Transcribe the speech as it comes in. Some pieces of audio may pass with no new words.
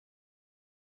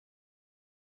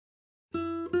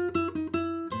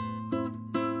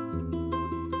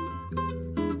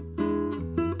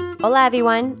Hola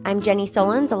everyone, I'm Jennie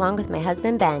Solons along with my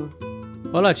husband Ben.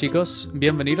 Hola chicos,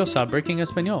 bienvenidos a Breaking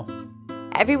Español.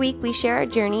 Every week we share our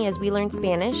journey as we learn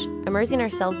Spanish, immersing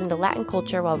ourselves into Latin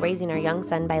culture while raising our young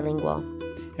son bilingual.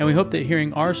 And we hope that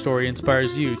hearing our story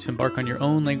inspires you to embark on your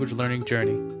own language learning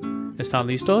journey. ¿Están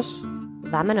listos?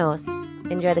 Vámonos.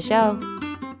 Enjoy the show.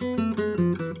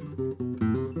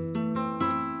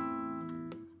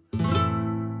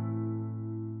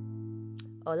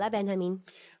 Hola Benjamín.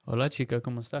 Hola chica,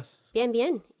 ¿cómo estás? Bien,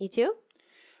 bien. ¿Y tú?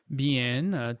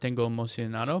 Bien, tengo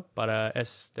emocionado para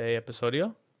este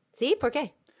episodio Sí, ¿por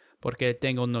qué? porque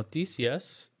tengo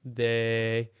noticias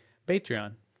de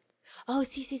Patreon. Oh,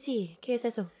 sí. ¿Qué es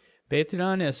eso?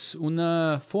 Patreon es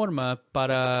una forma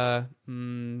para,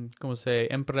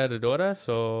 emprendedoras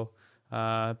o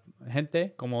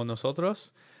gente como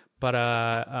nosotros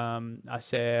para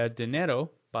hacer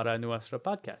dinero para nuestro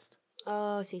podcast.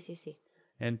 Oh, sí.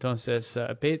 Entonces,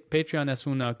 Patreon es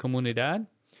una comunidad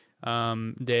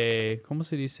de, ¿cómo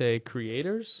se dice?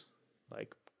 Creators,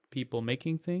 like people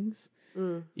making things.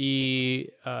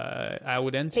 Y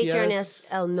audiencias. Patreon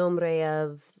es el nombre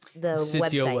of the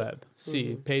sitio website. web.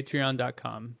 Sí,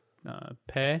 patreon.com.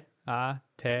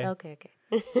 P-A-T-R-E-O-N.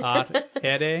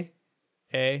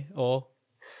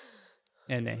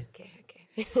 Okay. Okay.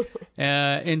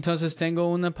 Entonces,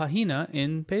 tengo una página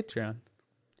en Patreon.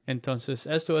 Entonces,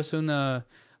 esto es una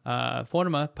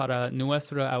forma para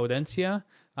nuestra audiencia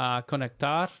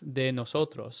conectar de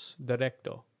nosotros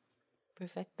directo.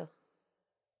 Perfecto.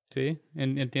 ¿Sí?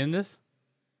 ¿Entiendes?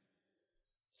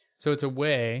 So it's a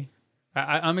way.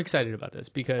 I'm excited about this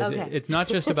because it's not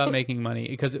just about making money.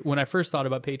 Because when I first thought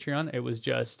about Patreon, it was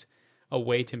just a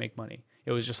way to make money.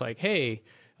 It was just like, hey,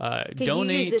 donate you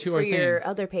use this to for our your thing.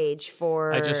 other page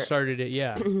for... I just started it,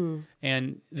 yeah.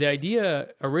 And the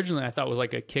idea originally I thought was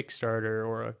like a Kickstarter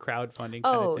or a crowdfunding kind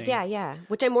of thing. Yeah.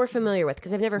 Which I'm more familiar with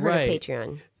because I've never heard of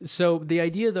Patreon. So the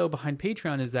idea though behind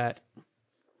Patreon is that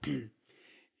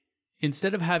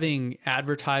instead of having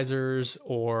advertisers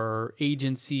or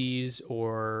agencies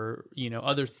or,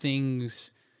 other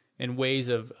things and ways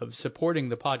of supporting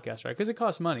the podcast, right? Because it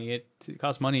costs money. It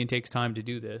costs money and takes time to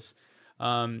do this.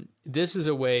 This is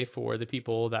a way for the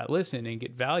people that listen and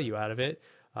get value out of it,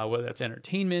 whether that's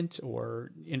entertainment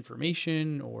or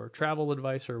information or travel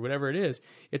advice or whatever it is.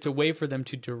 It's a way for them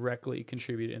to directly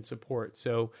contribute and support.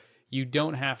 So you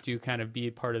don't have to kind of be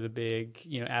a part of the big,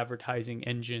 advertising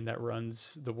engine that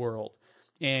runs the world.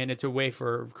 And it's a way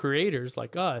for creators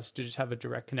like us to just have a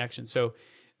direct connection. So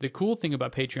the cool thing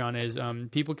about Patreon is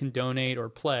people can donate or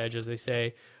pledge, as they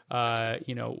say, $1,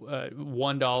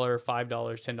 $5,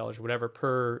 $10, whatever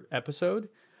per episode.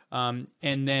 And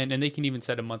they can even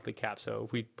set a monthly cap. So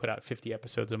if we put out 50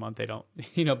 episodes a month, they don't,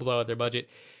 blow out their budget.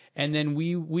 And then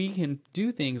we can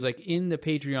do things like in the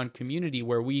Patreon community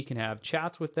where we can have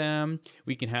chats with them.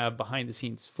 We can have behind the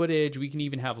scenes footage. We can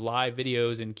even have live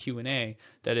videos and Q&A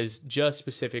that is just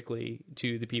specifically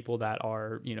to the people that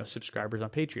are, subscribers on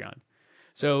Patreon.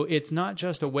 So it's not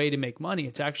just a way to make money.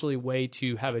 It's actually a way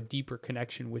to have a deeper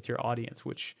connection with your audience,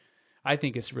 which I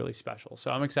think is really special.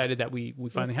 So I'm excited that we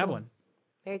finally have one.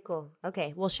 Very cool.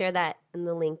 Okay, we'll share that in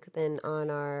the link then on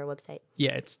our website.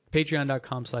 Yeah, it's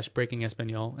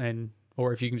patreon.com/breakingespanol,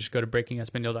 or if you can just go to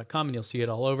breakingespanol.com and you'll see it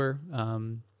all over,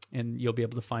 and you'll be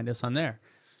able to find us on there.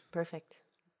 Perfect.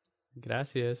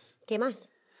 Gracias. ¿Qué más?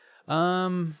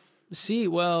 Sí,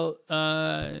 well,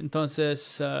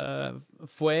 entonces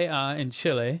fue en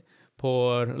Chile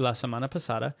por la semana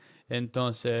pasada.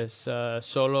 Entonces,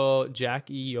 solo Jack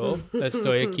y yo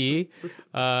estoy aquí.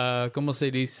 ¿Cómo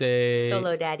se dice?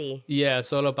 Solo daddy. Yeah,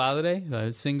 solo padre,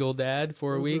 single dad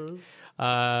for a week.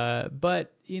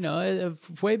 But,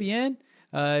 fue bien.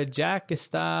 Jack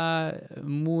está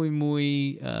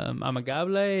muy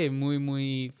amigable,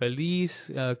 muy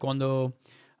feliz cuando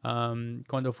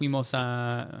fuimos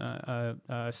a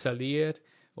salir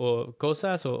o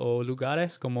cosas o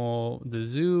lugares como the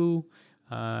zoo,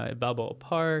 Balboa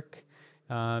Park,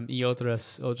 y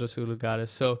otros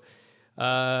lugares. So,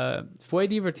 fue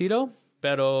divertido,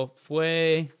 pero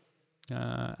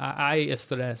hay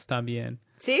estrés también.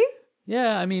 ¿Sí?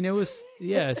 Yeah, I mean, it was,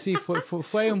 sí,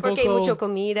 fue un Porque poco... hay mucha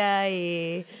comida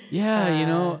y... Yeah,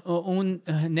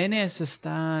 nenes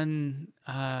están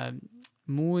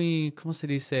muy, ¿cómo se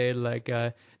dice?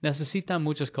 Necesitan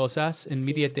muchas cosas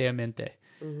inmediatamente.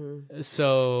 Mm-hmm.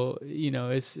 So,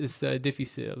 it's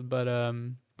difícil, but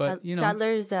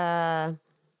Toddlers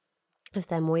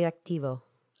está muy activo.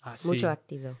 Mucho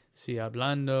activo. Sí,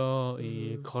 hablando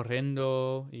y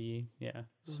corriendo y,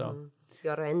 so.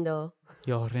 Llorando,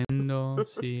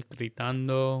 sí,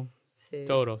 gritando, sí.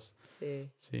 todos. Sí.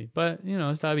 Sí, but,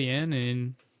 está bien,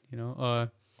 and,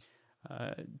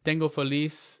 Tengo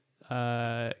feliz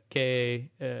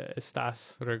que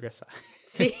estás regresada.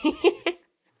 Sí.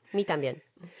 Mí también.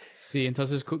 Sí,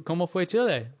 entonces, ¿cómo fue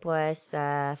Chile? Pues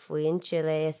fui en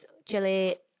Chile.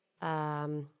 Chile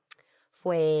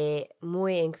fue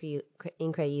muy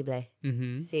increíble.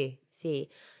 Sí, sí.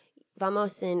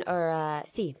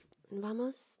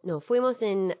 Fuimos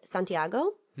en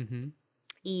Santiago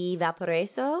y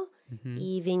Valparaíso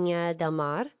y Viña del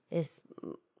Mar. Es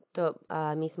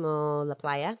mismo la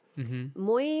playa.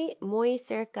 Muy, muy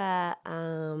cerca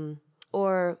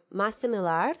o más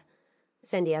similar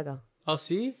San Diego. Oh,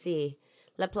 sí? Sí.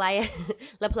 La playa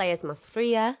es más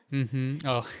fría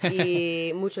Oh.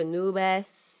 y muchas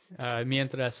nubes.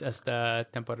 Mientras esta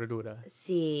temperatura.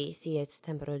 Sí, sí, es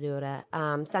temperatura.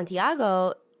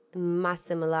 Santiago, más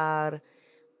similar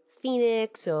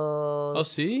Phoenix o Oh,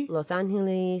 sí? Los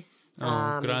Ángeles.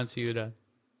 Oh, gran ciudad.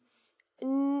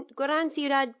 Gran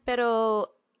ciudad,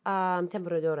 pero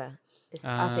temperatura.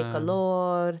 Hace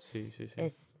calor. Sí, sí, sí.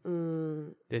 Es,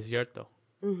 Desierto.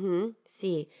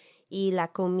 sí. Y la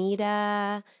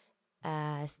comida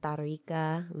está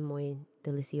rica, muy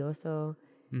deliciosa.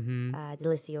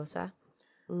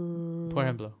 Por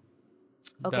ejemplo.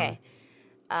 Okay.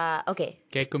 Dame. Okay.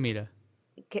 ¿Qué comida?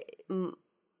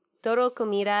 Todo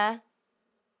comida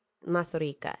más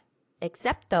rica,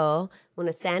 excepto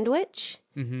una sándwich.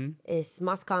 Es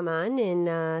más común en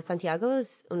Santiago.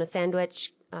 Es una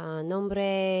sándwich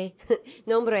nombre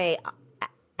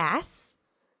ass.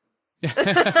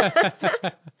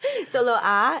 Solo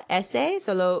A, S,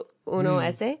 solo uno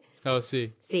S. Oh,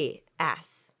 sí. Sí,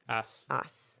 ass.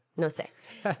 As. No sé.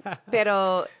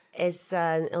 Pero es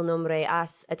el nombre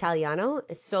as italiano.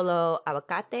 Es solo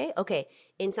aguacate. Ok,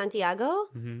 en Santiago,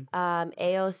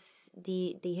 ellos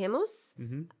dijimos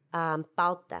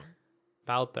pauta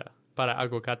Pauta. Para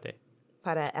aguacate.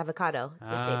 para avocado.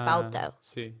 Dice pauta.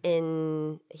 Sí.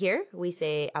 In here, we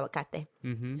say aguacate.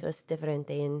 So es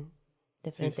diferente en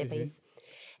diferente Sí, sí, país. sí.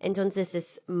 Entonces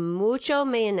es mucho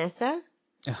mayonesa.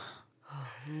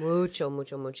 Mucho.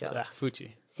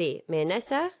 Fuchi. Sí,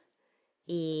 mayonesa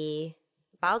y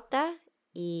pauta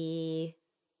y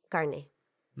carne.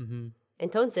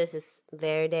 Entonces es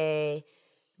verde,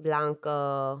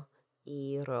 blanco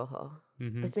y rojo.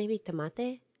 Pues maybe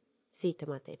tomate. Sí,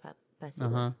 tomate.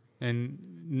 And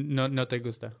no te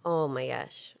gusta. Oh my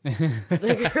gosh.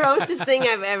 The grossest thing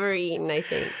I've ever eaten, I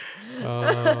think.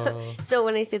 Oh. So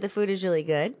when I say the food is really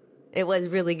good, it was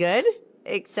really good,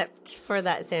 except for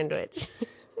that sandwich.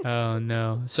 Oh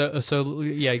no. So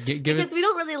yeah, give Because it we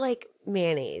don't really like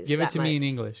mayonnaise. give it that to me in much.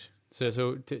 English.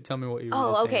 So tell me what you were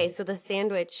Oh, just okay. saying. So the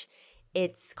sandwich,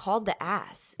 it's called the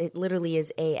ass. It literally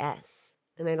is AS.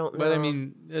 And I don't know. But I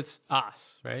mean, it's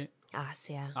us, right? Ass,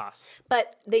 yeah. Us.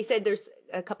 But they said there's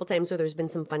a couple times where there's been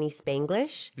some funny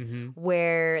Spanglish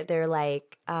where they're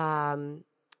like,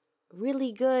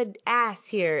 really good ass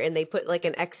here. And they put like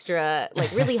an extra,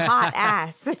 like really hot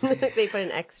ass. They put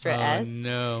an extra S.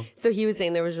 No. So he was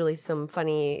saying there was really some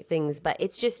funny things, but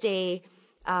it's just a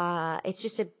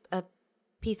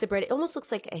piece of bread. It almost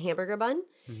looks like a hamburger bun.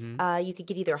 You could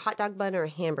get either a hot dog bun or a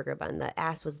hamburger bun. The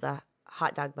ass was the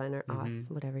hot dog bun or os,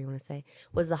 whatever you want to say,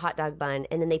 was the hot dog bun.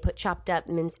 And then they put chopped up,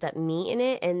 minced up meat in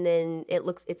it. And then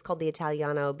it's called the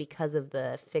Italiano because of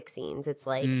the fixings. It's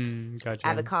like Gotcha.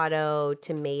 avocado,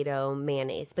 tomato,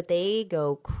 mayonnaise. But they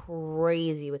go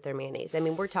crazy with their mayonnaise. I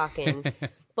mean, we're talking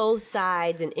both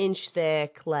sides an inch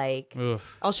thick. Like,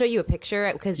 Oof. I'll show you a picture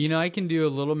because You know, I can do a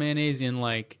little mayonnaise in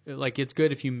like it's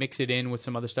good if you mix it in with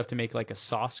some other stuff to make like a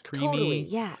sauce creamy. Totally,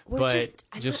 yeah. But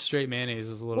straight mayonnaise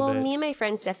is a little bit. me and my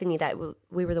friend Stephanie, that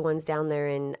we were the ones down there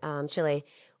in Chile,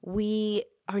 we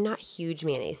are not huge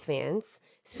mayonnaise fans.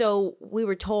 So we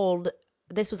were told,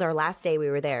 this was our last day we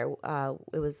were there.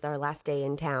 It was our last day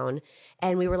in town.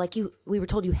 And we were like, we were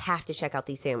told you have to check out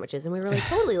these sandwiches. And we were like,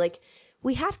 totally, like,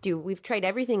 we have to. We've tried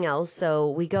everything else. So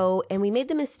we go, and we made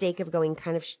the mistake of going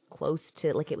kind of close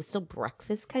to, like, it was still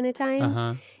breakfast kind of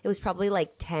time. It was probably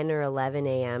like 10 or 11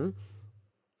 a.m.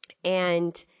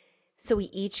 And so we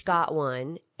each got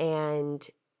one, and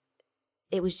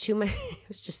it was too much. It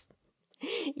was just,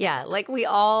 yeah, like we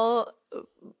all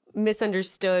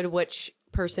misunderstood which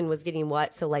person was getting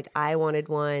what. So like I wanted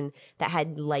one that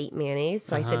had light mayonnaise.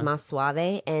 So I said más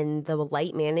suave, and the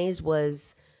light mayonnaise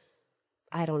was,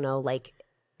 I don't know, like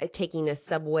taking a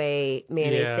Subway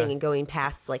mayonnaise thing and going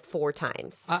past like 4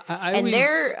 times. And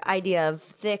their idea of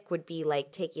thick would be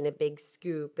like taking a big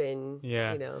scoop and,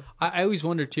 you know. I always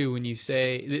wonder too when you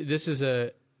say, this is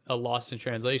a lost in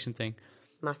translation thing.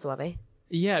 Más suave.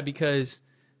 Yeah, because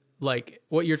like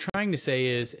what you're trying to say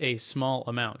is a small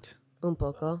amount. Un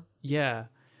poco. Yeah,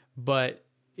 but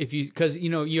if you, because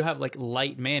you have like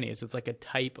light mayonnaise. It's like a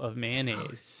type of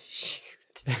mayonnaise. Shoot.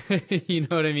 You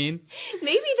know what I mean?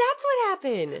 Maybe that's what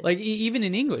happened. Like even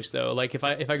in English though, like if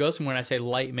I go somewhere and I say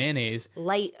light mayonnaise,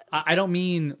 Light. I don't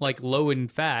mean like low in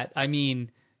fat. I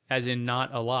mean as in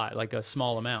not a lot, like a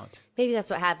small amount. Maybe that's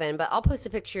what happened, but I'll post a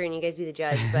picture and you guys be the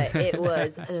judge. But it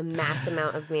was a mass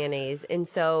amount of mayonnaise. And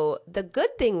so the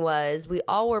good thing was we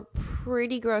all were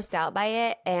pretty grossed out by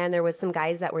it. And there was some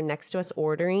guys that were next to us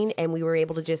ordering, and we were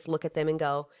able to just look at them and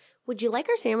go, would you like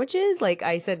our sandwiches? Like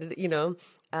I said,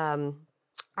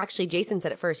 actually Jason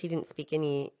said it first. He didn't speak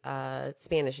any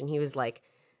Spanish, and he was like,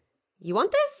 you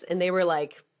want this? And they were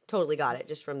like, totally got it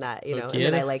just from that, And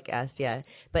then I like asked, yeah.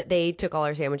 But they took all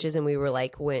our sandwiches, and we were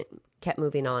like, kept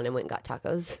moving on and went and got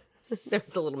tacos. There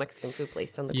was a little Mexican food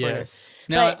place on the corner. Yes.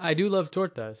 Now, I do love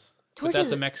tortas. But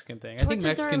that's a Mexican thing. I think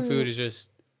tortas Mexican food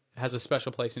has a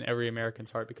special place in every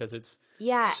American's heart because it's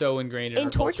so ingrained in our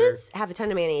and culture. tortas have a ton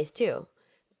of mayonnaise too.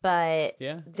 But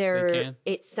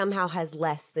it somehow has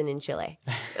less than in Chile.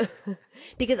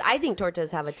 Because I think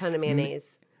tortas have a ton of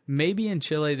mayonnaise. Maybe in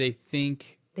Chile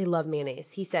they love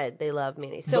mayonnaise. He said they love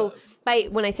mayonnaise. So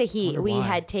when I say we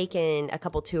had taken a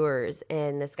couple tours,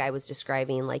 and this guy was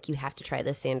describing like, you have to try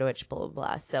this sandwich, blah blah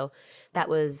blah. So that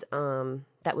was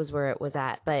where it was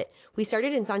at. But we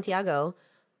started in Santiago.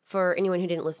 For anyone who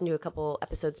didn't listen to a couple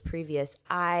episodes previous,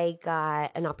 I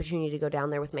got an opportunity to go down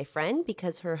there with my friend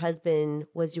because her husband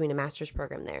was doing a master's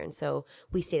program there. And so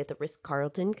we stayed at the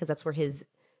Ritz-Carlton because that's where his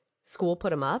school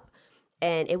put him up.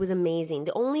 And it was amazing.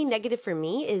 The only negative for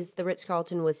me is the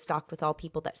Ritz-Carlton was stocked with all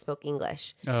people that spoke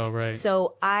English. Oh, right.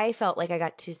 So I felt like I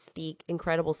got to speak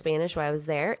incredible Spanish while I was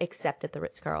there, except at the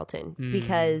Ritz-Carlton,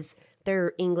 because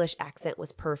their English accent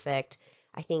was perfect.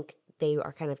 I think they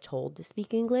are kind of told to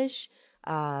speak English.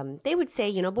 They would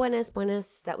say, buenas,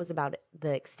 buenas. That was about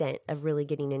the extent of really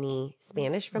getting any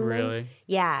Spanish from them. Really?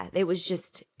 Yeah. It was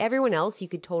just everyone else, you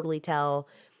could totally tell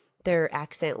their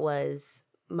accent was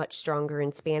much stronger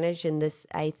in Spanish. And this,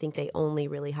 I think they only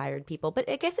really hired people. But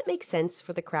I guess it makes sense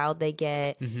for the crowd they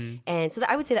get. Mm-hmm. And so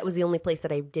I would say that was the only place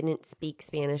that I didn't speak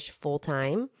Spanish full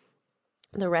time.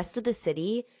 The rest of the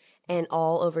city and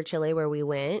all over Chile where we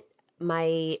went,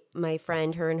 my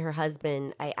friend, her and her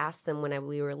husband, I asked them when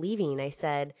we were leaving, I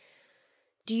said,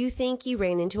 do you think you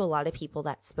ran into a lot of people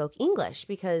that spoke English?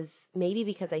 Because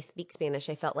I speak Spanish,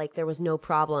 I felt like there was no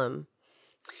problem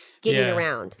getting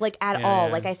around, like at all.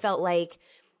 Yeah. Like I felt like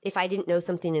if I didn't know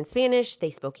something in Spanish, they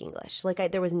spoke English.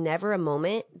 Like there was never a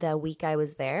moment the week I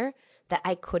was there that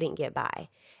I couldn't get by.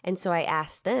 And so I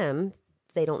asked them,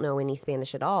 they don't know any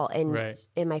Spanish at all. And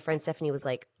and my friend Stephanie was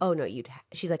like, oh no,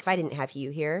 she's like, if I didn't have you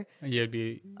here, you'd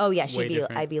be,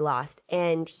 I'd be lost.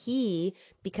 And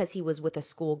because he was with a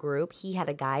school group, he had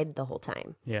a guide the whole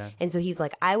time. Yeah. And so he's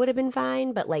like, I would have been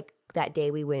fine. But like that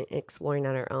day we went exploring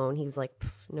on our own, he was like,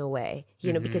 no way,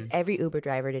 because every Uber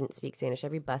driver didn't speak Spanish.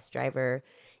 Every bus driver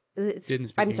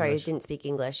didn't speak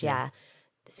English. Yeah.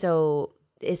 So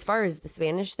as far as the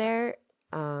Spanish there,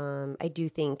 I do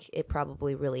think it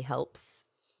probably really helps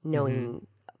knowing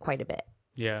quite a bit.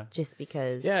 Yeah. Just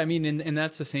because. Yeah. I mean, and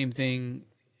that's the same thing,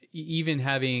 even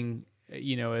having,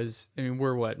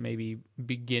 we're maybe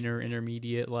beginner,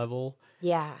 intermediate level.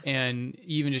 Yeah. And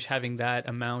even just having that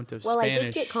amount of Spanish. Well, I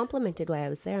did get complimented while I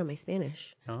was there on my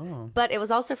Spanish. Oh. But it was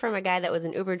also from a guy that was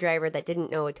an Uber driver that didn't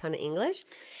know a ton of English.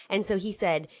 And so he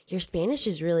said, your Spanish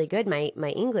is really good. My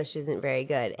English isn't very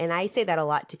good. And I say that a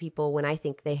lot to people when I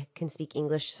think they can speak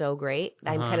English so great.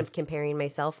 I'm kind of comparing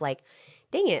myself like,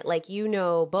 dang it, like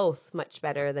both much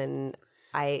better than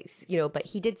but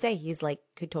he did say he's like,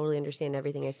 could totally understand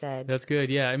everything I said. That's good.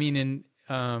 Yeah. I mean,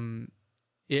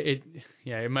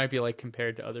 it might be like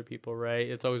compared to other people, right?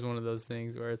 It's always one of those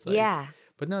things where it's like,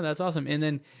 but no, that's awesome. And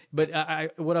then, but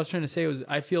what I was trying to say was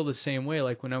I feel the same way.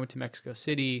 Like when I went to Mexico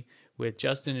City with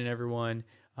Justin and everyone,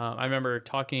 I remember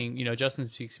talking, Justin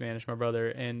speaks Spanish, my brother,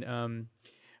 and,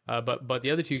 but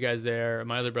the other two guys there,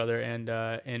 my other brother and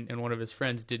one of his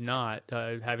friends did not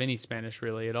have any Spanish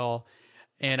really at all.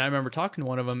 And I remember talking to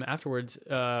one of them afterwards,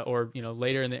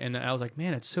 later, and I was like,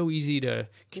 "Man, it's so easy to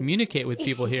communicate with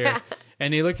people here." Yeah.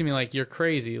 And he looked at me like, "You're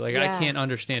crazy! Like I can't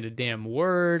understand a damn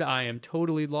word. I am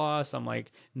totally lost." I'm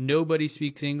like, "Nobody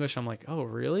speaks English." I'm like, "Oh,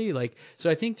 really?" Like, so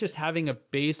I think just having a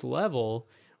base level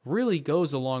really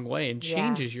goes a long way and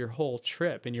changes your whole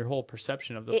trip and your whole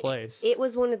perception of the place. It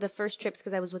was one of the first trips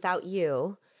because I was without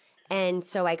you, and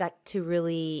so I got to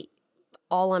really.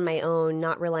 All on my own,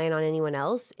 not relying on anyone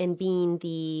else, and being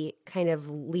the kind of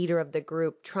leader of the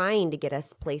group, trying to get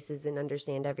us places and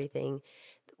understand everything,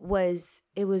 I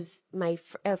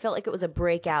felt like it was a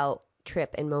breakout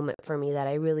trip and moment for me that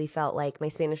I really felt like my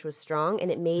Spanish was strong,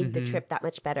 and it made the trip that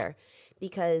much better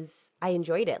because I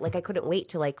enjoyed it. Like I couldn't wait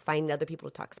to like find other people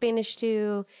to talk Spanish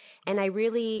to. And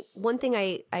one thing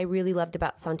I really loved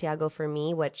about Santiago for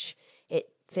me, which it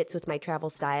fits with my travel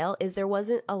style, is there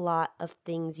wasn't a lot of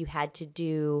things you had to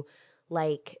do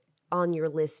like on your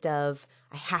list of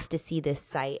I have to see this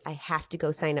site, I have to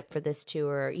go sign up for this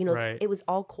tour. Right. It was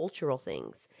all cultural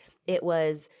things. It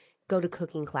was go to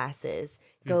cooking classes,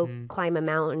 go climb a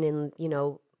mountain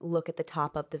and, look at the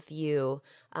top of the view,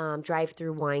 drive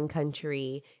through wine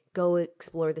country, go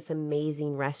explore this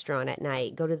amazing restaurant at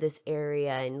night, go to this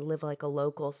area and live like a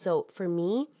local. So for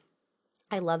me,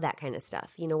 I love that kind of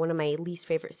stuff. One of my least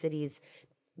favorite cities,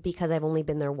 because I've only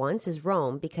been there once, is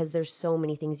Rome, because there's so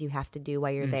many things you have to do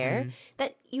while you're there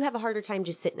that you have a harder time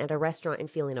just sitting at a restaurant and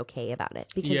feeling okay about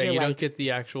it. Because Yeah, you're you like, don't get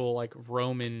the actual like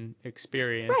Roman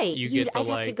experience. right. You get the I'd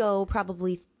have to go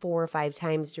probably 4 or 5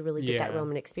 times to really get that Yeah.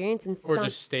 Roman experience. And or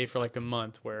just stay for like a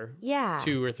month where yeah.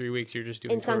 2 or 3 weeks you're just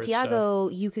doing In tourist stuff. Santiago,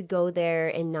 you could go there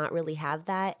and not really have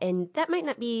that. And that might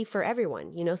not be for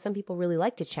everyone. Some people really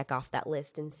like to check off that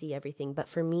list and see everything. But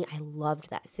for me, I loved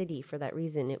that city for that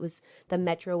reason. The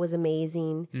metro was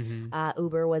amazing.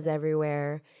 Uber was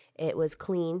everywhere. It was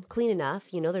clean enough.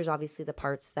 There's obviously the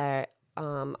parts that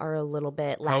are a little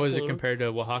bit lacking. How is it compared to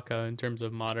Oaxaca in terms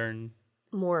of modern?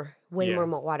 Way more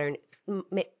modern.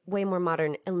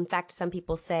 In fact, some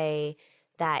people say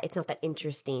that it's not that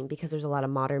interesting because there's a lot of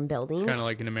modern buildings. It's kind of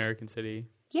like an American city.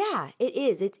 Yeah, it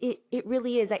is. It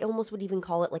really is. I almost would even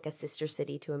call it like a sister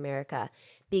city to America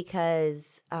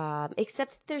because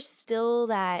except there's still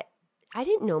that. I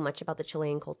didn't know much about the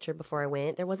Chilean culture before I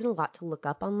went. There wasn't a lot to look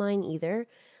up online either.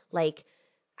 Like,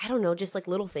 I don't know, just like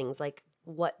little things like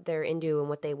what they're into and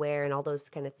what they wear and all those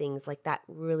kind of things. Like that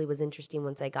really was interesting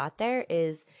once I got there.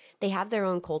 Is they have their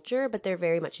own culture, but they're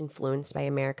very much influenced by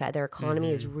America. Their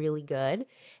economy is really good.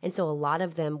 And so a lot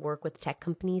of them work with tech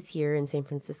companies here in San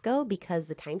Francisco because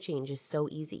the time change is so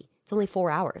easy. It's only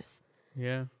 4 hours.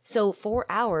 Yeah. So 4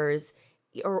 hours,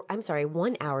 or I'm sorry,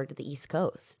 1 hour to the East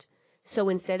Coast. So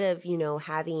instead of,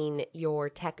 having your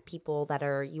tech people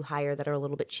you hire that are a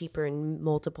little bit cheaper in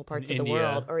multiple parts of the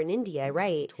world, or in India,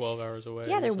 right? 12 hours away.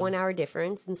 Yeah, they're 1 hour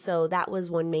difference. And so that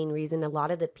was one main reason. A lot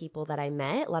of the people that I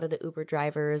met, a lot of the Uber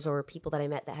drivers or people that I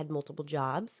met that had multiple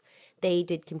jobs, they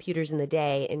did computers in the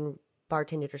day and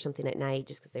bartended or something at night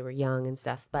just because they were young and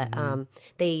stuff. But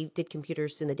they did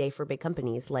computers in the day for big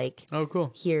companies like Oh,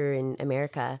 cool. here in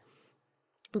America.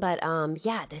 But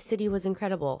yeah, the city was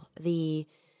incredible.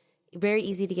 Very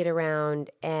easy to get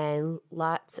around, and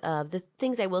lots of the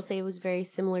things I will say was very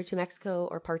similar to Mexico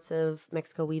or parts of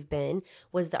Mexico we've been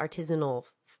was the artisanal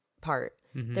part.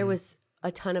 There was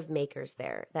a ton of makers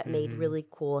there that made really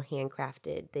cool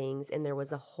handcrafted things, and there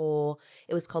was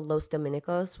it was called Los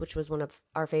Dominicos, which was one of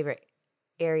our favorite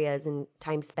areas and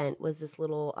time spent. Was this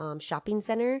little shopping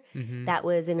center that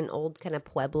was in an old kind of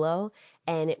pueblo,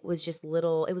 and it was just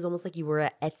little, it was almost like you were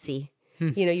at Etsy.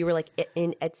 You were like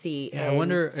in Etsy. Yeah, I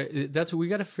wonder. That's we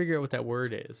got to figure out what that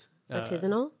word is.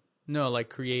 Artisanal? No, like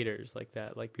creators, like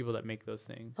that, like people that make those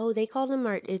things. Oh, they called them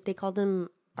artisans.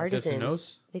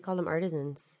 Artesanos? They called them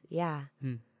artisans. Yeah.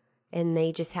 And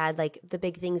they just had like the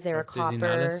big things. They were copper.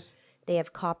 Artesanales? They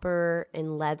have copper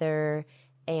and leather,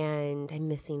 and I'm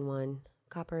missing one.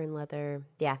 Copper and leather.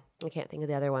 Yeah, I can't think of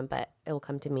the other one, but it will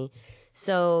come to me.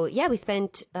 So yeah, we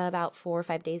spent about 4 or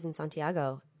 5 days in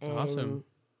Santiago. And Awesome.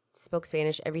 spoke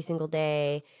Spanish every single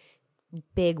day.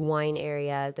 Big wine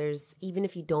area. Even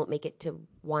if you don't make it to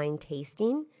wine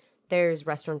tasting, there's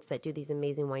restaurants that do these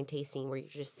amazing wine tasting where you're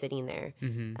just sitting there.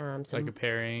 So Like a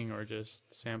pairing or just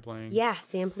sampling. yeah,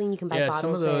 sampling. You can buy bottles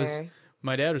some of those. there.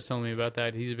 My dad was telling me about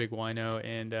that. He's a big wino,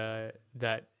 and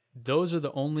that those are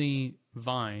the only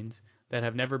vines that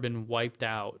have never been wiped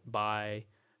out by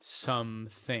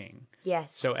something.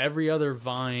 Yes. So every other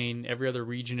vine, every other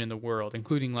region in the world,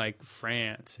 including like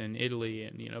France and Italy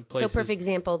and places. So perfect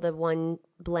example, the one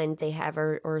blend they have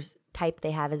or type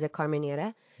they have is a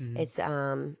Carmenere. It's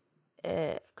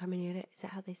Carmenere. Is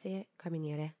that how they say it?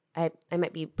 Carmenere. I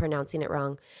might be pronouncing it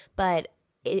wrong, but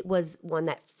it was one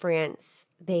that France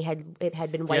it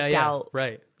had been wiped out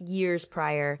right years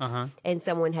prior, and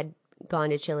someone had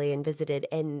gone to Chile and visited,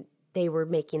 and they were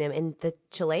making them, and the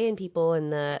Chilean people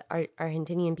and the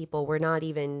Argentinian people were not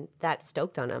even that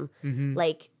stoked on them.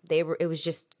 Like it was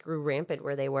just grew rampant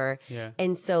where they were. Yeah.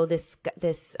 And so this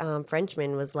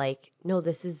Frenchman was like, no,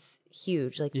 this is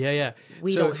huge. Like,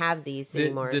 we So don't have these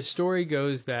anymore. The story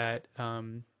goes that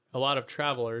a lot of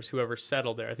travelers, whoever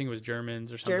settled there, I think it was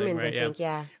Germans or something, Germans, right? I think,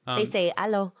 yeah. They say,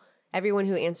 allo. Everyone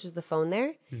who answers the phone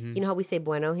there, you know how we say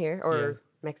bueno here, or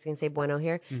Mexicans say bueno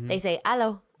here? They say,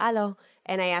 allo, allo.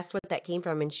 And I asked what that came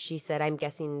from, and she said, I'm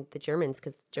guessing the Germans,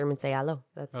 because Germans say aloe.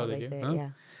 That's how they they do? say it, Oh.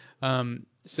 yeah.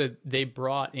 So they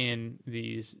brought in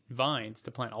these vines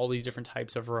to plant all these different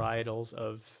types of varietals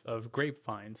of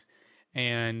grapevines,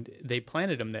 and they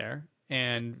planted them there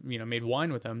and made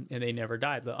wine with them, and they never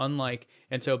died.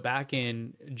 And so back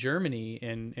in Germany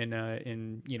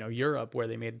in Europe, where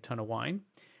they made a ton of wine,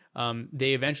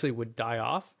 they eventually would die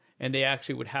off, and they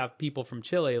actually would have people from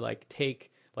Chile like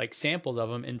take like samples of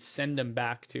them and send them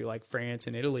back to like France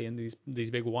and Italy and these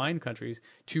big wine countries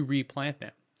to replant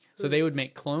them. So they would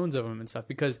make clones of them and stuff,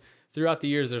 because throughout the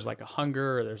years there's like a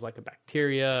hunger, or there's like a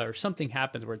bacteria or something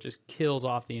happens where it just kills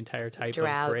off the entire type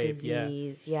Drought, of grape.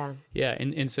 disease, yeah. Yeah,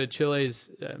 and so Chile's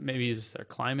maybe is their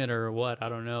climate or what, I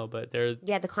don't know, but they're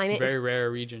the climate very rare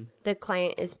region. The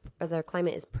climate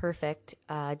is perfect.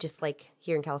 Just like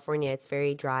here in California, it's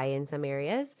very dry in some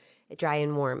areas, dry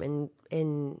and warm,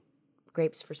 and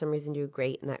grapes for some reason do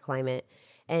great in that climate.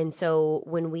 And so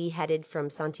when we headed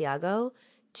from Santiago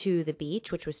to the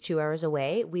beach, which was 2 hours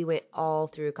away, we went all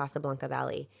through Casablanca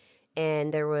Valley.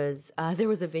 And there was a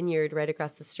vineyard right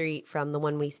across the street from the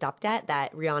one we stopped at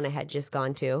that Rihanna had just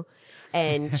gone to,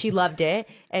 and she loved it.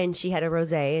 And she had a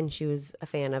rosé, and she was a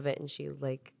fan of it. And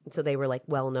so they were like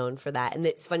well known for that. And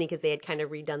it's funny because they had kind of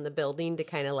redone the building to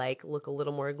kind of like look a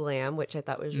little more glam, which I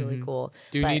thought was really cool.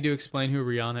 Do you need to explain who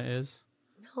Rihanna is?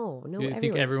 No. Do you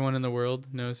think everyone in the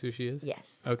world knows who she is?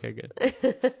 Yes. Okay,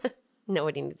 good.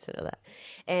 Nobody needs to know that.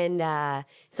 And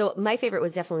so my favorite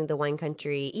was definitely the wine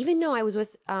country, even though I was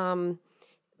with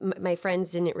my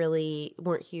friends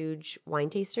weren't huge wine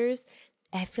tasters.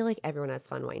 I feel like everyone has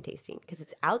fun wine tasting because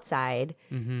it's outside.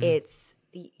 Mm-hmm.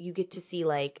 You get to see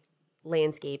like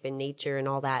landscape and nature and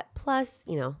all that. Plus,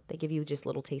 they give you just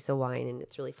little tastes of wine, and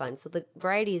it's really fun. So the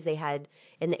varieties they had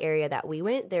in the area that we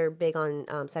went, they're big on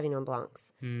Sauvignon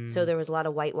Blancs. So there was a lot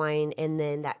of white wine, and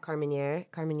then that Carmenere.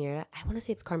 I want to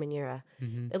say it's Carmenere.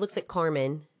 Mm-hmm. It looks like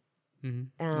Carmen.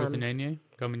 Mm-hmm. With an Enye?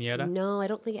 Carmenere? No, I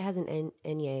don't think it has an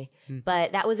Enye.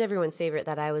 But that was everyone's favorite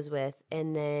that I was with.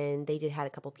 And then they had a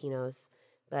couple Pinots,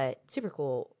 but super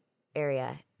cool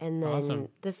area. And then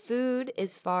the food,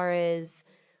 as far as...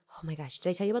 Oh my gosh, did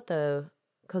I tell you about the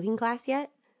cooking class yet?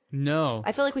 No.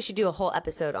 I feel like we should do a whole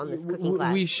episode on this cooking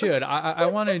class. We should. I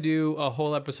want to do a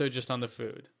whole episode just on the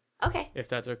food. Okay. If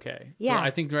that's okay. Yeah. Well, I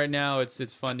think right now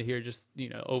it's fun to hear just,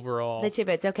 overall. The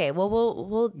tidbits. Okay.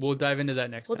 Well, we'll dive into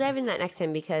that next time. We'll dive into that next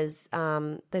time because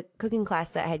the cooking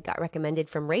class that I had got recommended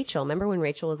from Rachel. Remember when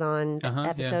Rachel was on the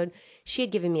episode? Yeah. She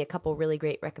had given me a couple really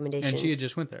great recommendations. And she had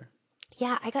just went there.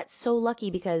 Yeah, I got so lucky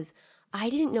because I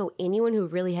didn't know anyone who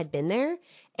really had been there.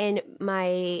 And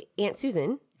my Aunt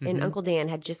Susan and Uncle Dan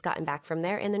had just gotten back from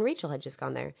there, and then Rachel had just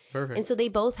gone there. Perfect. And so they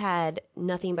both had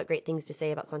nothing but great things to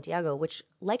say about Santiago, which,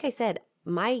 like I said,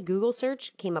 my Google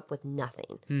search came up with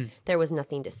nothing. There was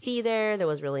nothing to see there. There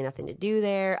was really nothing to do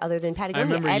there other than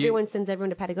Patagonia. Everyone sends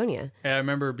everyone to Patagonia. I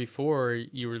remember before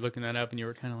you were looking that up and you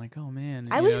were kind of like, oh, man.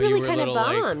 I was really kind of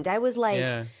bummed. I was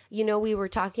like, we were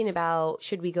talking about,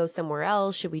 should we go somewhere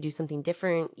else? Should we do something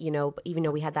different? Even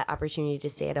though we had that opportunity to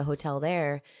stay at a hotel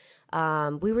there.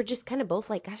 We were just kind of both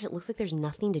like, gosh, it looks like there's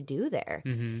nothing to do there.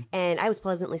 And I was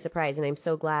pleasantly surprised, and I'm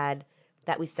so glad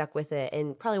that we stuck with it.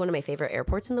 And probably one of my favorite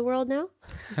airports in the world now.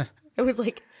 It was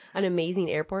like an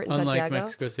amazing airport in Santiago. Unlike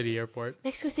Mexico City Airport.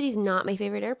 Mexico City's not my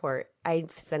favorite airport. I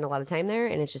spend a lot of time there,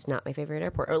 and it's just not my favorite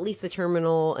airport. Or at least the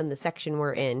terminal and the section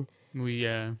we're in.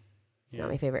 It's not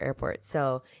my favorite airport.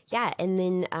 So, yeah. And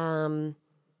then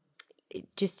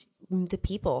just the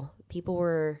people. People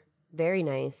were very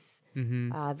nice.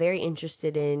 Very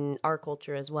interested in our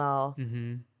culture as well.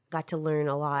 Got to learn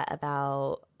a lot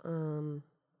about...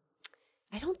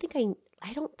 I don't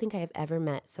think I have ever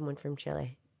met someone from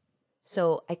Chile.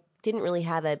 So I didn't really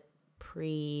have a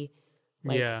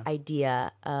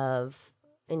idea of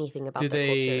anything about their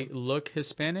culture. Do they look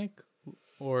Hispanic,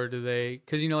 or do they?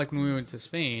 Because like when we went to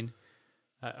Spain,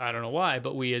 I don't know why,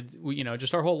 but we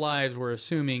just our whole lives were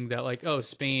assuming that like, oh,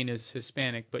 Spain is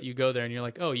Hispanic, but you go there and you're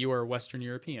like, oh, you are Western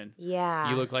European. Yeah,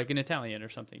 you look like an Italian or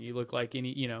something. You look like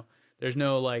any There's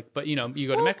no like, but you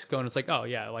go to Mexico and it's like, oh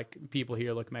yeah, like people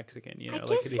here look Mexican,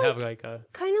 like they have like a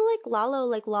kind of like Lalo.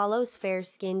 Like Lalo's fair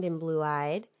skinned and blue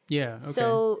eyed. Yeah. Okay.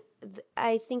 So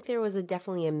I think there was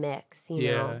definitely a mix.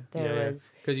 There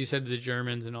was because you said the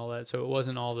Germans and all that, so it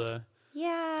wasn't all the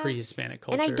pre-Hispanic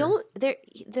culture. And I don't the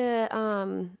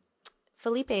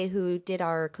Felipe, who did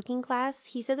our cooking class,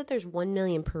 he said that there's 1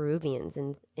 million Peruvians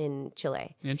in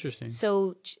Chile. Interesting.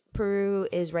 So Peru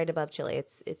is right above Chile.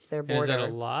 It's their border. And is that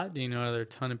a lot? Do you know, are there a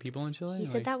ton of people in Chile? He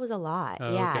said that was a lot.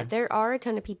 Oh, yeah, okay. there are a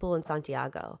ton of people in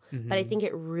Santiago, but I think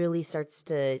it really starts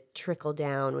to trickle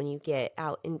down when you get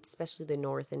out, in especially the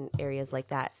north and areas like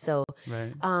that. So,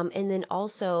 Right. and then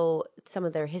also some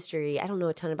of their history. I don't know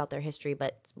a ton about their history,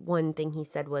 but one thing he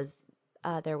said was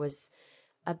there was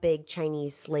a big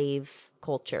Chinese slave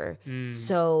culture.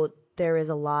 So there is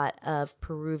a lot of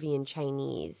Peruvian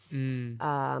Chinese,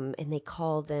 and they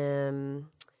call them.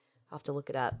 I'll have to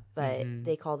look it up, but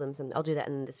they call them something. I'll do that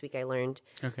in This Week I Learned.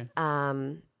 Okay.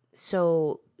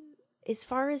 So as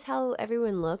far as how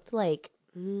everyone looked, like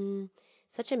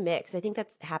such a mix. I think that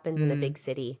happens in a big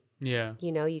city. Yeah.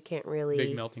 You know, you can't really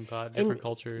Big melting pot, different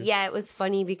cultures. Yeah, it was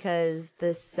funny because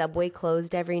the subway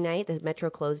closed every night. The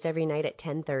metro closed every night at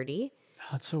 10:30.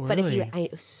 Oh, it's so early. But if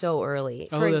you, so early.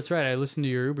 Oh, that's right. I listened to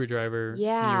your Uber driver.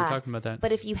 Yeah. And you were talking about that.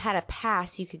 But if you had a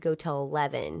pass, you could go till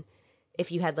 11.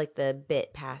 If you had like the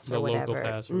bit pass The or whatever. local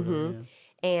pass or whatever,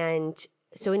 yeah. And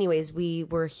so anyways, we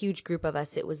were a huge group of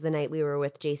us. It was the night we were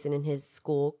with Jason and his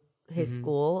school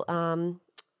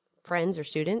friends or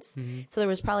students. So there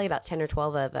was probably about 10 or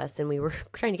 12 of us, and we were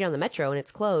trying to get on the metro, and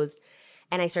it's closed.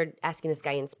 And I started asking this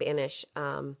guy in Spanish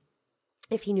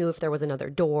if he knew if there was another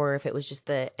door, if it was just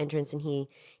the entrance, and he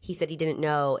said he didn't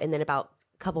know. And then about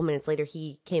a couple minutes later,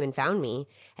 he came and found me,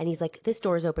 and he's like, "This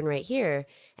door is open right here."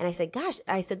 And I said, "Gosh,"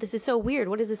 I said, "this is so weird.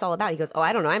 What is this all about?" He goes, "Oh,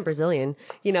 I don't know. I'm Brazilian,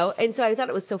 you know." And so I thought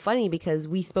it was so funny because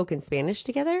we spoke in Spanish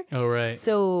together. Oh, right.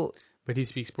 So But he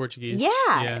speaks Portuguese.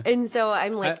 yeah. And so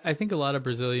I'm like, I think a lot of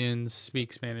Brazilians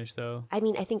speak Spanish, though. I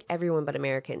mean, I think everyone but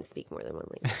Americans speak more than one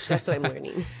language. That's what I'm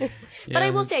learning. But I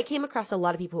will say I came across a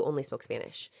lot of people who only spoke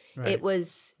Spanish. Right.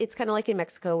 It's kind of like in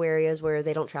Mexico areas where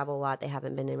they don't travel a lot. They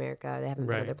haven't been to America. They haven't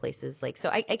been Right. other places. Like, so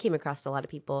I came across a lot of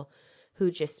people who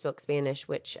just spoke Spanish,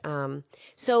 which,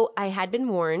 so I had been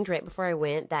warned right before I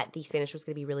went that the Spanish was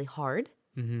going to be really hard,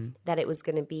 that it was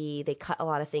going to be, they cut a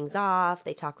lot of things off.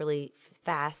 They talk really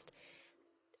fast.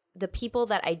 The people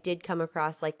that I did come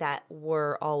across like that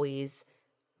were always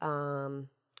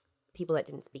people that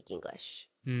didn't speak English.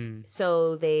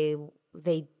 So they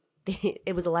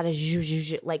it was a lot of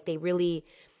like they really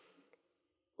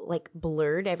like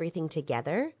blurred everything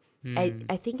together.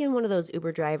 I think in one of those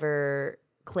Uber driver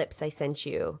clips I sent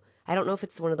you, I don't know if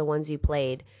it's one of the ones you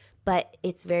played, but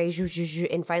it's very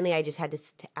and finally I just had to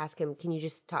ask him, "Can you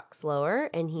just talk slower?"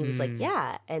 And he was like,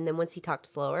 "Yeah." And then once he talked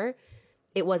slower,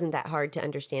 it wasn't that hard to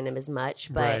understand him as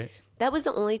much, but Right. that was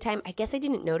the only time. I guess I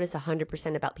didn't notice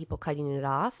 100% about people cutting it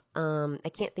off. I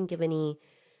can't think of any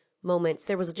moments.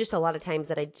 There was just a lot of times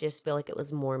that I just feel like it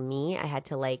was more me. I had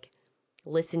to like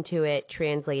listen to it,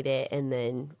 translate it, and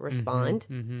then respond.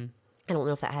 I don't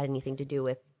know if that had anything to do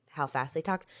with how fast they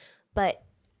talked. But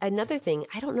another thing,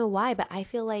 I don't know why, but I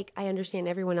feel like I understand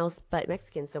everyone else but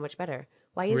Mexicans so much better.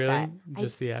 Why is Really? that?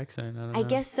 Just the accent. I don't know. I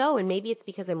guess so. And maybe it's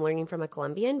because I'm learning from a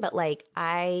Colombian, but like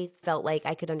I felt like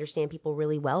I could understand people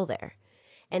really well there.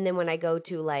 And then when I go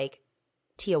to like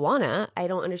Tijuana, I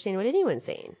don't understand what anyone's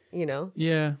saying, you know?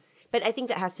 Yeah. But I think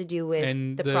that has to do with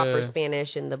And the proper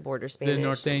Spanish and the border Spanish. The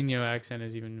norteño accent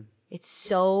is even... It's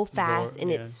so fast and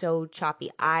yeah. it's so choppy,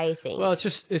 I think. Well, it's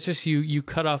just you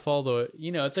cut off all the,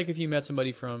 you know, it's like if you met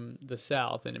somebody from the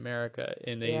South in America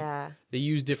and they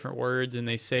use different words and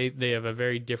they say they have a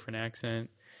very different accent.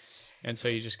 And so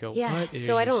you just go, what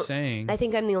are you saying? I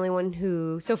think I'm the only one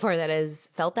who so far that has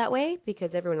felt that way,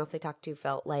 because everyone else I talked to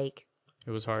felt like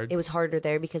it was hard. it was harder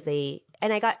there because I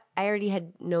already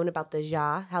had known about the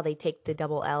ja, how they take the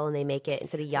double L and they make it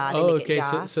instead of ya, they make it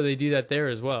ja. So they do that there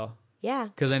as well. Yeah.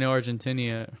 Because I know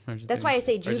Argentina. That's why I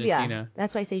say juvia. Argentina.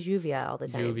 That's why I say juvia all the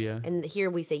time. Juvia. And here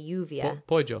we say uvia.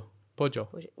 Pollo.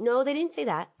 No, they didn't say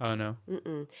that. Oh, no.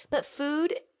 But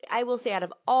food, I will say out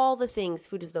of all the things,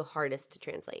 food is the hardest to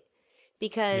translate.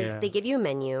 Because they give you a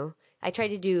menu. I tried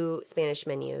to do Spanish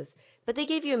menus. But they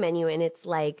give you a menu and it's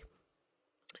like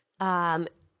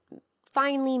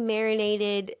finely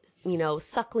marinated, you know,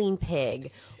 suckling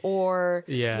pig, or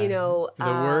you know, the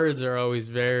words are always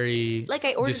very like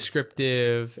I ordered,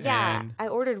 descriptive. Yeah, and I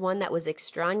ordered one that was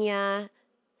extraña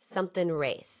something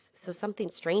race, so something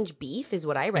strange beef is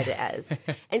what I read it as,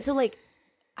 and so like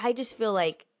I just feel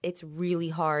like it's really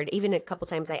hard. Even a couple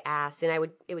times I asked, and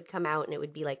it would come out and it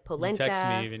would be like polenta. You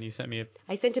text me even. You sent me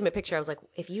I sent him a picture. I was like,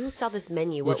 if you saw this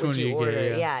menu, what would you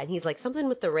order? Yeah, and he's like, something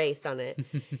with the race on it.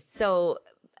 So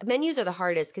menus are the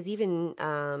hardest because even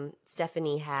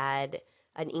Stephanie had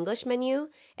an English menu,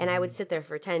 and I would sit there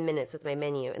for 10 minutes with my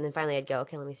menu, and then finally I'd go,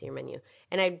 okay, let me see your menu.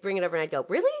 And I'd bring it over and I'd go,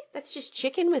 really? That's just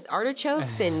chicken with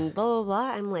artichokes and blah, blah,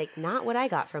 blah. I'm like, not what I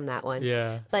got from that one.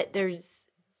 Yeah. But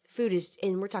food is,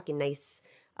 and we're talking nice,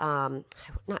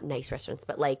 not nice restaurants,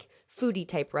 but like foodie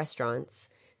type restaurants.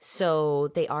 So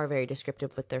they are very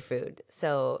descriptive with their food.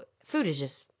 So food is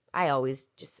just, I always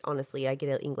just, honestly, I get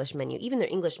an English menu. Even their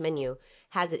English menu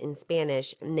has it in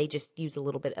Spanish, and they just use a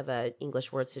little bit of a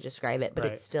English words to describe it, but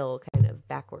Right. it's still kind of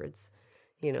backwards,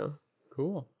 you know?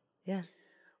 Cool. Yeah.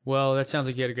 Well, that sounds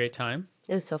like you had a great time,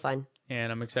 It was so fun. and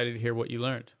I'm excited to hear what you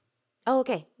learned. Oh,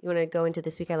 okay. You want to go into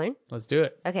This Week I Learned? Let's do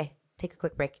it. Okay. Take a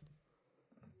quick break.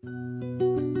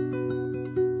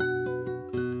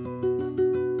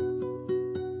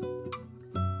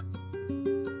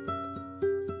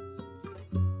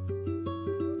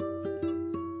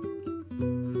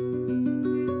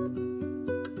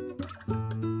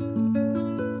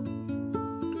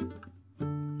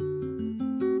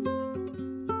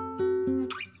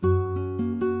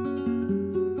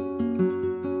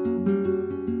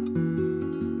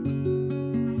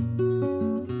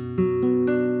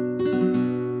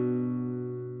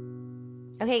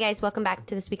 Okay, guys, welcome back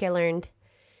to This Week I Learned.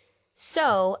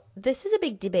 So, this is a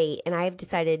big debate, and I've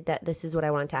decided that this is what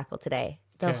I want to tackle today.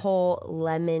 The Okay. whole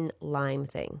lemon lime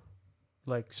thing.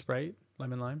 Like Sprite,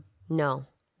 lemon lime. No,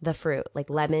 the fruit, like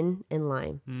lemon and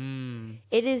lime.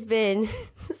 It has been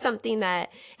something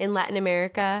that in Latin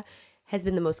America has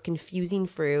been the most confusing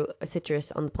fruit, a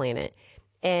citrus on the planet.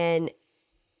 And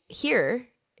here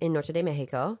in Norte de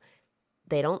Mexico,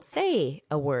 they don't say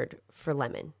a word for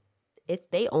lemon.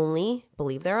 They only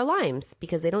believe there are limes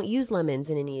because they don't use lemons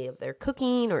in any of their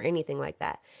cooking or anything like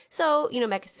that. So,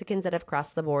 Mexicans that have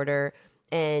crossed the border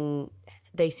and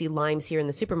they see limes here in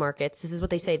the supermarkets, this is what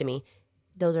they say to me.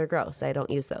 Those are gross. I don't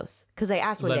use those. Because I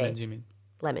asked one Lemons, day. you mean?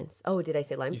 Lemons. Oh, did I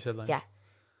say limes? You said limes. Yeah.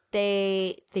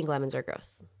 They think lemons are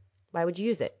gross. Why would you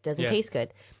use it? Doesn't Yeah. taste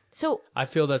good. So, I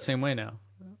feel that same way now.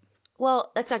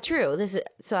 well, that's not true.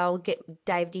 So I'll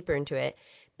dive deeper into it.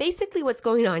 Basically, what's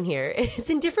going on here is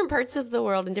in different parts of the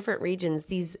world, in different regions,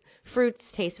 these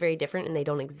fruits taste very different and they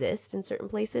don't exist in certain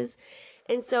places.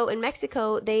 And so in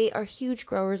Mexico, they are huge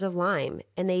growers of lime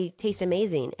and they taste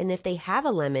amazing. And if they have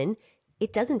a lemon,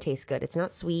 it doesn't taste good. It's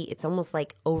not sweet. It's almost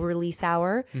like overly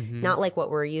sour, not like what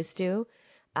we're used to,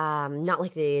 not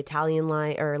like the Italian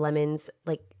lime or lemons.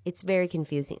 Like, it's very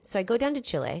confusing. So I go down to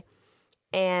Chile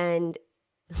and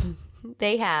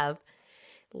they have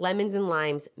lemons and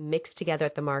limes mixed together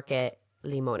at the market,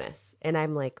 limones. And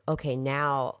I'm like, okay,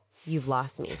 now you've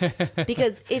lost me.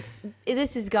 Because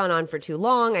this has gone on for too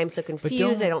long. I'm so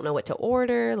confused. I don't know what to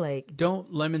order. Like,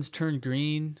 Don't lemons turn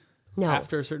green No.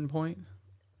 after a certain point?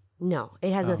 no,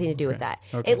 it has nothing to do with that.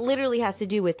 Okay. It literally has to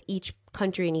do with each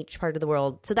country in each part of the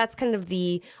world. So that's kind of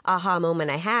the aha moment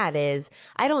I had is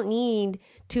I don't need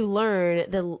to learn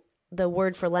the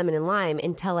word for lemon and lime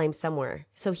until I'm somewhere.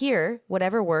 So here,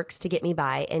 whatever works to get me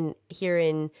by. And here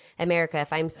in America,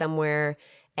 if I'm somewhere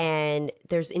and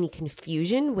there's any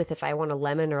confusion with if I want a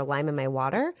lemon or a lime in my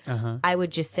water, I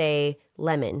would just say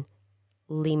lemon,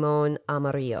 limon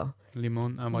amarillo.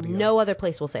 Limon amarillo. No other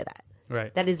place will say that.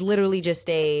 Right. That is literally just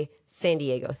a San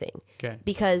Diego thing. Okay.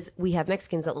 Because we have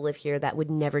Mexicans that live here that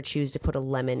would never choose to put a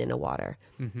lemon in a water.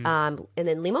 And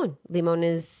then limon. Limon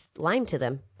is lime to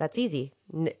them. That's easy.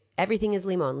 Everything is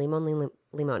limon.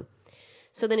 Limon.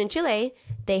 So then in Chile,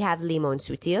 they have limon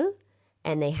sutil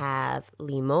and they have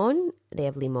limon. They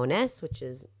have limones, which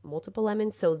is multiple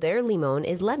lemons. So their limon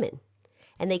is lemon.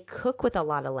 And they cook with a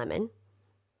lot of lemon.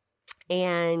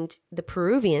 And the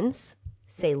Peruvians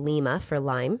say lima for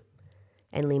lime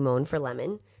and limon for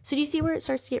lemon. So do you see where it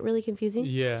starts to get really confusing?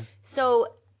 Yeah. So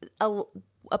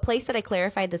a place that I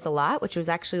clarified this a lot, which was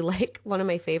actually like one of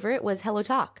my favorite, was Hello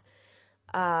Talk.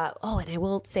 And I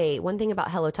will say one thing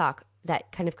about Hello Talk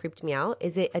that kind of creeped me out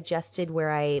is it adjusted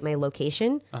my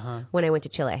location when I went to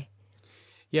Chile.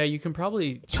 Yeah, you can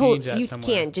probably change that You somewhere.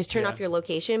 can just turn off your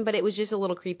location, but it was just a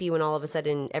little creepy when all of a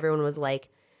sudden everyone was like,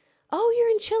 "Oh, you're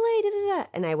in Chile," da, da, da.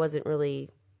 And I wasn't really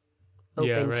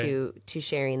open to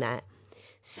sharing that.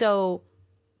 So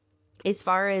as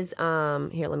far as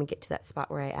here, let me get to that spot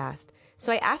where I asked.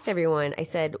 So I asked everyone, I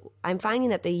said, I'm finding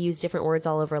that they use different words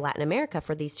all over Latin America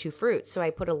for these two fruits. So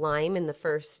I put a lime in the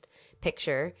first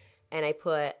picture and I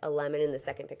put a lemon in the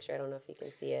second picture. I don't know if you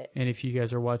can see it. And if you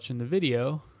guys are watching the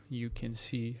video, you can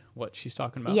see what she's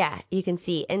talking about. Yeah, you can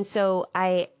see. And so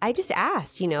I just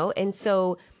asked, and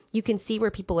so you can see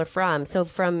where people are from. So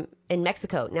from in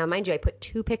Mexico. Now, mind you, I put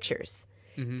two pictures.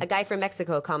 A guy from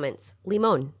Mexico comments,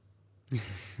 limon.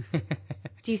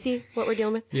 Do you see what we're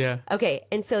dealing with? Yeah. Okay,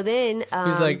 and so then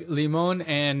He's like, limon,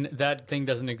 and that thing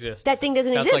doesn't exist. that thing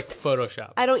doesn't That's exist. like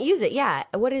Photoshop. I don't use it. Yeah.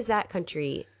 What is that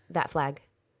country? That flag?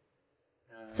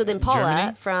 So then Paula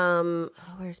Germany? from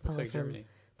where's Paula like from? Germany.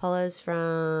 Paula's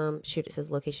from shoot. It says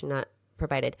location not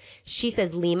provided. She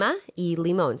says Lima y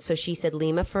limon. So she said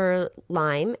Lima for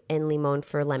lime and limon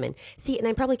for lemon. See, and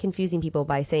I'm probably confusing people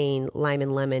by saying lime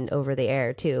and lemon over the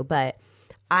air too. But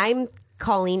I'm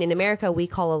calling in America we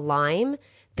call a lime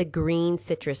the green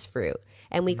citrus fruit,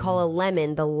 and we call a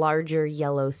lemon the larger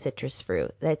yellow citrus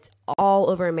fruit. That's all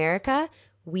over America.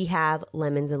 We have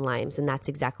lemons and limes, and that's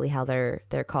exactly how they're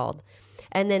called.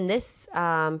 And then this,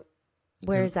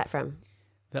 where is that from?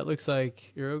 That looks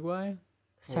like Uruguay.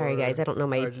 Sorry, Or guys, I don't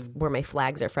know Argent- where my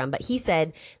flags are from, but he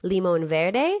said limon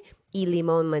verde y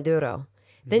limon maduro.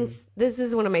 Then this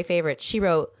is one of my favorites. She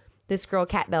wrote, this girl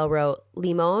Cat Bell wrote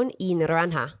limon y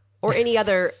naranja, or any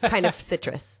other kind of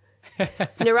citrus.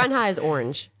 Naranja is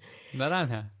orange.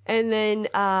 Naranja. And then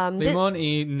Limon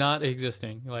y not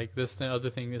existing. Like this other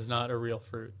thing is not a real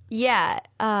fruit. yeah,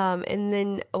 and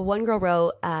then one girl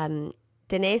wrote,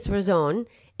 tenés razón,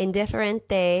 en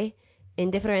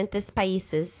diferentes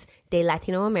países de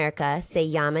Latinoamérica se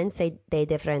llaman de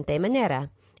diferente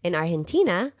manera. En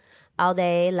Argentina, al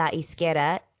de la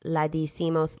izquierda la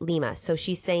decimos lima. So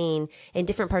she's saying in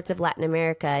different parts of Latin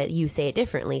America, you say it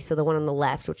differently. So the one on the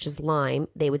left, which is lime,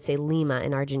 they would say lima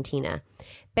in Argentina.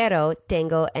 Pero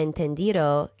tengo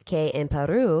entendido que en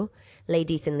Perú le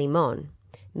dicen limón.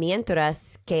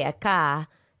 Mientras que acá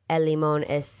el limón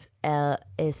es el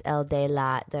de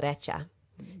la derecha.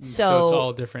 So it's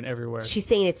all different everywhere. She's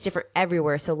saying it's different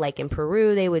everywhere. So like in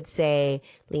Peru, they would say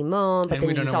limón, but And then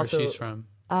we don't there's know also where she's from.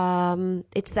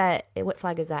 It's that. What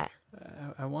flag is that?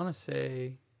 I want to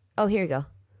say. Oh, here you go.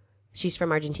 She's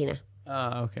from Argentina.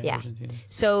 Okay. Yeah. Argentina.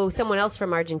 So someone else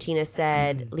from Argentina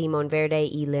said limón verde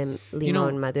y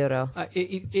limón maduro.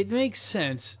 It makes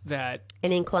sense that.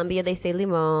 And in Colombia, they say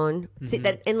limón. See,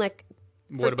 that, and like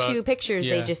for What about- two pictures,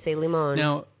 they yeah. just say limón.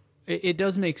 Now, it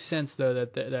does make sense though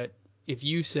that if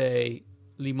you say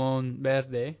limón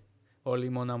verde or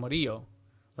limón amarillo,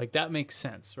 like that makes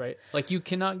sense, right? Like you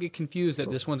cannot get confused that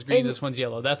this one's green, this one's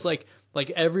yellow. That's like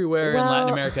everywhere in Latin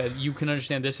America, you can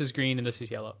understand this is green and this is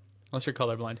yellow, unless you're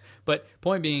colorblind. But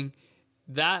point being,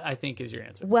 that I think is your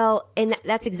answer. Well, and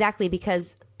that's exactly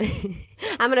because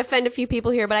I'm going to offend a few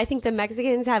people here, but I think the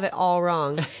Mexicans have it all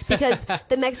wrong because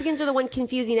the Mexicans are the one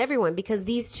confusing everyone because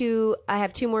I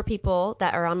have two more people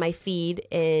that are on my feed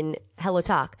in Hello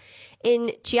Talk.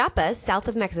 In Chiapas, south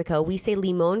of Mexico, we say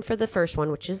limon for the first one,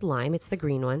 which is lime. It's the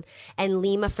green one, and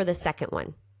lima for the second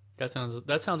one. That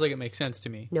sounds like it makes sense to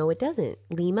me. No, it doesn't.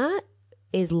 Lima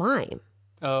is lime.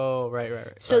 Oh, right.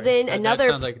 So Sorry. then That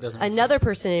sounds like it doesn't make another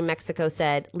person in Mexico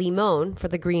said limon for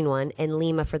the green one and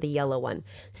lima for the yellow one.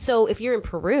 So if you're in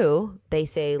Peru, they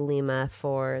say lima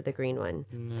for the green one.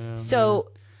 No,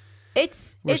 so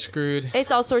we're screwed.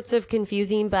 It's all sorts of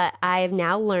confusing, but I've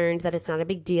now learned that it's not a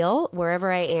big deal.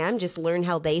 Wherever I am, just learn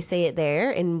how they say it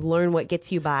there and learn what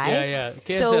gets you by. Yeah.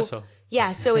 ¿Qué es eso?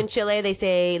 Yeah, so in Chile they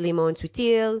say limon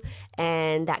sutil,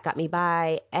 and that got me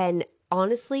by. And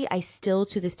honestly, I still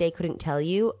to this day couldn't tell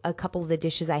you a couple of the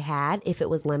dishes I had if it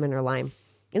was lemon or lime.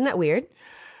 Isn't that weird?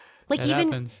 Like That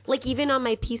happens. even on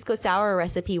my pisco sour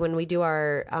recipe when we do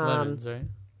our Lemons, right?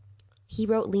 he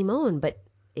wrote limon, but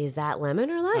is that lemon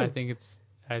or lime? I think it's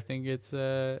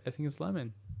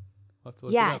lemon. We'll have to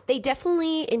look it Yeah, up. they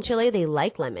definitely in Chile they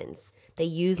like lemons. They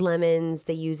use lemons,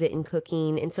 they use it in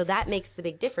cooking, and so that makes the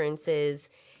big difference is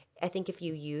I think if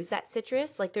you use that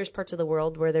citrus, like there's parts of the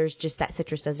world where there's just that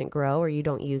citrus doesn't grow or you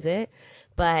don't use it.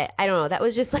 But I don't know, that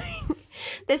was just like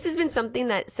this has been something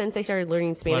that since I started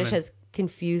learning Spanish Lemon. has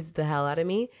confused the hell out of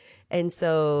me. And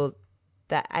so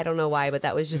that I don't know why, but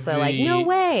that was just like no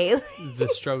way. The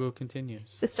struggle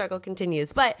continues. The struggle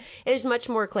continues. But there's much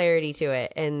more clarity to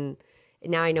it and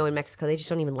now I know in Mexico, they just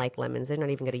don't even like lemons. They're not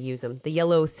even going to use them. The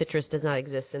yellow citrus does not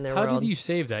exist in their How world. did you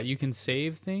save that? You can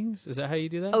save things? Is that how you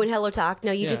do that? Oh, in Hello Talk?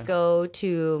 No, you just Yeah. go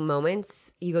to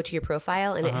moments. You go to your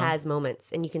profile and it Uh-huh. has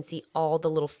moments. And you can see all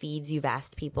the little feeds you've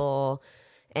asked people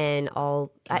and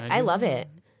all. I I do love that? it.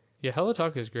 Yeah, Hello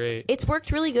Talk is great. It's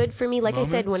worked really good for me. Like I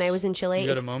said, when I was in Chile. You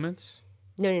go to it's- Moments?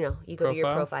 No. You go to your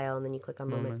Profile? profile and then you click on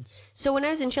moments. Moments. So when I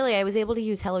was in Chile, I was able to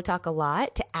use Hello Talk a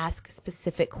lot to ask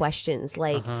specific questions,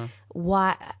 like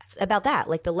why about that,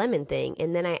 like the lemon thing,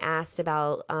 and then I asked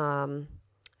about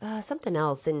something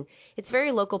else, and it's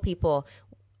very local people.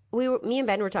 Me and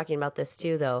Ben were talking about this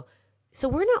too, though. So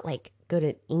we're not like good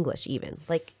at English, even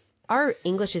like. Our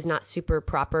English is not super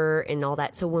proper and all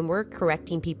that. So when we're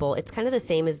correcting people, it's kind of the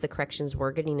same as the corrections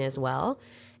we're getting as well.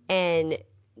 And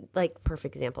like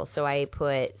perfect example. So I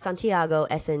put Santiago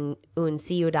es un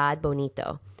ciudad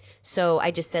bonito. So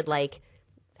I just said like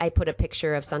I put a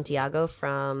picture of Santiago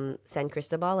from San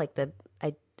Cristobal, like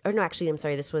I'm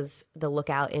sorry, this was the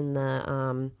lookout in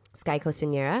the Sky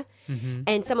Costanera. Mm-hmm.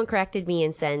 And someone corrected me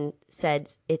and said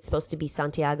it's supposed to be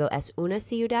Santiago es una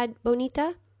ciudad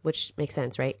bonita, which makes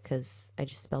sense, right? Because I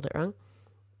just spelled it wrong.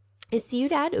 Is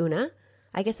ciudad una?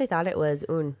 I guess I thought it was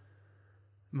un.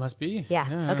 Must be.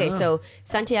 Yeah. Okay, so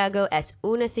Santiago es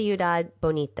una ciudad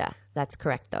bonita. That's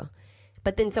correct, though.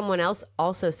 But then someone else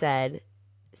also said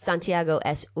Santiago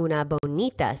es una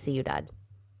bonita ciudad.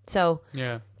 So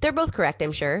yeah, they're both correct,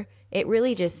 I'm sure. It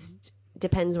really just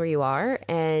depends where you are.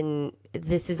 And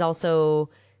this is also,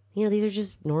 these are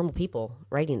just normal people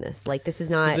writing this. Like, this is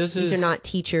not, these are not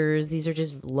teachers. These are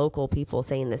just local people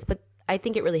saying this. But I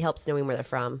think it really helps knowing where they're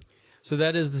from. So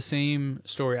that is the same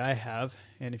story I have.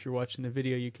 And if you're watching the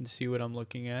video, you can see what I'm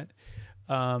looking at.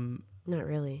 Not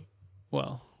really.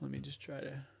 Well, let me just try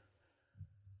to.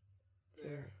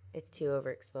 It's too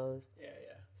overexposed. Yeah.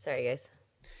 Sorry, guys.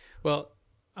 Well,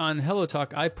 on Hello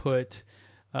Talk, I put,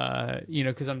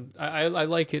 because I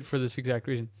like it for this exact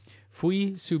reason.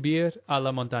 Fui subir a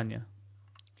la montaña.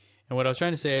 And what I was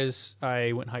trying to say is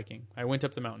I went hiking. I went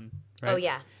up the mountain. Right? Oh,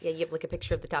 yeah. Yeah, you have like a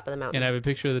picture of the top of the mountain. And I have a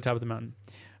picture of the top of the mountain.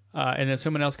 And then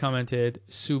someone else commented,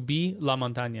 subí la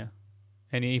montaña.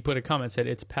 And he put a comment, said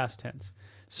it's past tense.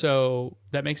 So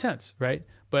that makes sense, right?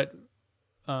 But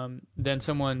then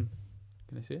someone,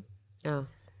 can I see it? Oh.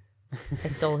 I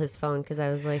stole his phone because I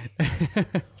was like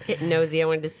getting nosy. I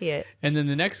wanted to see it. And then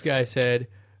the next guy said,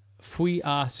 fui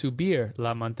a subir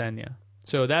la montaña.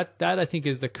 So that I think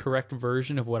is the correct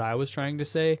version of what I was trying to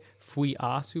say. Fui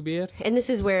a subir. And this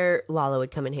is where Lalo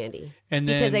would come in handy. And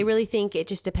then, because I really think it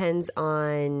just depends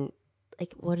on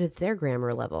like what is their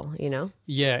grammar level,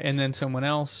 Yeah, and then someone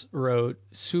else wrote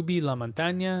subí la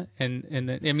montaña, and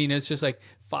then, I mean, it's just like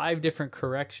 5 different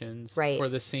corrections for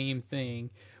the same thing,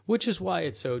 which is why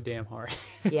it's so damn hard.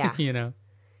 Yeah.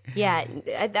 Yeah,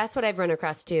 that's what I've run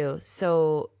across too.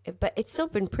 So, but it's still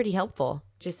been pretty helpful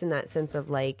just in that sense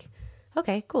of like,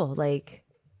 okay, cool. Like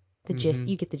the gist,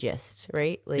 you get the gist,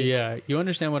 right? Like, yeah, you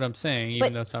understand what I'm saying,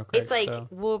 even though it's not correct. It's like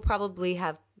we'll probably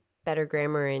have better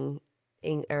grammar in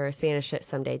or Spanish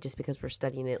someday just because we're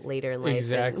studying it later in life.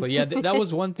 Exactly. Yeah, that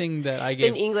was one thing that I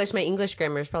gave. In English, my English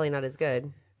grammar is probably not as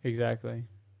good. Exactly.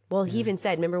 Well, he even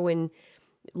said, remember when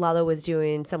Lalo was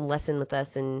doing some lesson with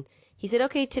us and he said,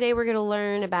 okay, today we're going to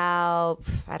learn about,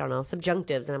 I don't know,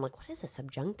 subjunctives. And I'm like, what is a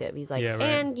subjunctive? He's like,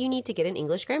 and you need to get an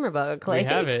English grammar book. Like, we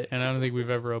have it, and I don't think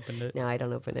we've ever opened it. No, I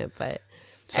don't open it, but.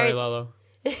 Sorry, Lalo.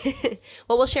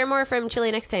 Well, we'll share more from Chile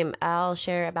next time. I'll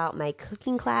share about my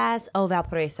cooking class. Oh,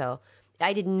 Valparaiso.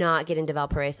 I did not get into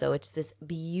Valparaiso. It's this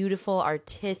beautiful,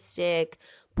 artistic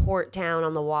port town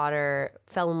on the water.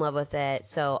 Fell in love with it.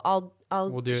 So I'll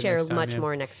share much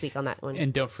more next week on that one.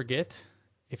 And don't forget,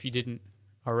 if you didn't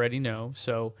already know,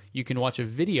 so you can watch a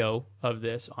video of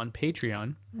this on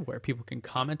Patreon where people can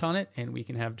comment on it and we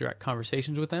can have direct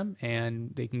conversations with them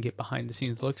and they can get behind the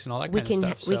scenes looks and all that kind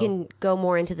of stuff. We can go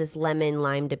more into this lemon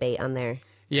lime debate on there.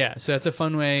 Yeah, so that's a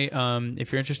fun way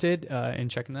if you're interested in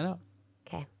checking that out.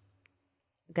 Okay.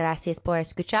 Gracias por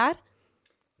escuchar.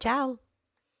 Ciao.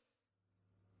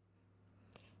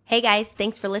 Hey guys,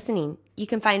 thanks for listening. You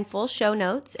can find full show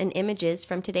notes and images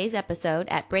from today's episode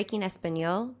at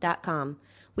breakingespanol.com.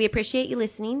 We appreciate you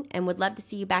listening and would love to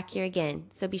see you back here again,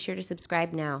 so be sure to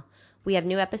subscribe now. We have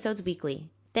new episodes weekly.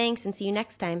 Thanks and see you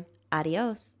next time.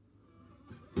 Adios.